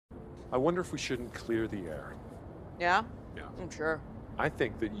I wonder if we shouldn't clear the air. Yeah? Yeah. I'm sure. I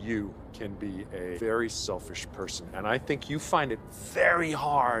think that you can be a very selfish person, and I think you find it very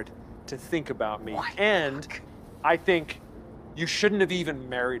hard to think about me. What? And I think you shouldn't have even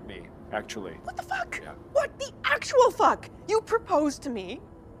married me, actually. What the fuck? Yeah. What the actual fuck? You proposed to me?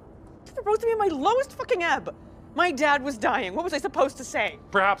 You proposed to me in my lowest fucking ebb. My dad was dying. What was I supposed to say?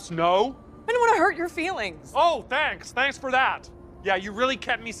 Perhaps no? I didn't want to hurt your feelings. Oh, thanks. Thanks for that. Yeah, you really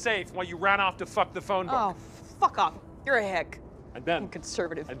kept me safe while you ran off to fuck the phone book. Oh, fuck off. You're a hick. And then,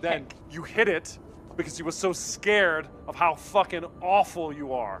 Conservative and then hick. you hid it because you were so scared of how fucking awful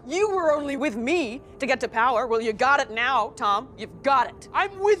you are. You were only with me to get to power. Well, you got it now, Tom. You've got it.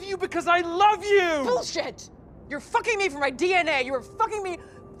 I'm with you because I love you! Bullshit! You're fucking me for my DNA. You were fucking me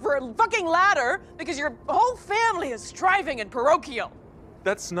for a fucking ladder because your whole family is striving and parochial.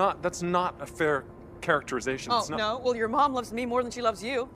 That's not a fair characterization. Oh, It's not... no? Well, your mom loves me more than she loves you.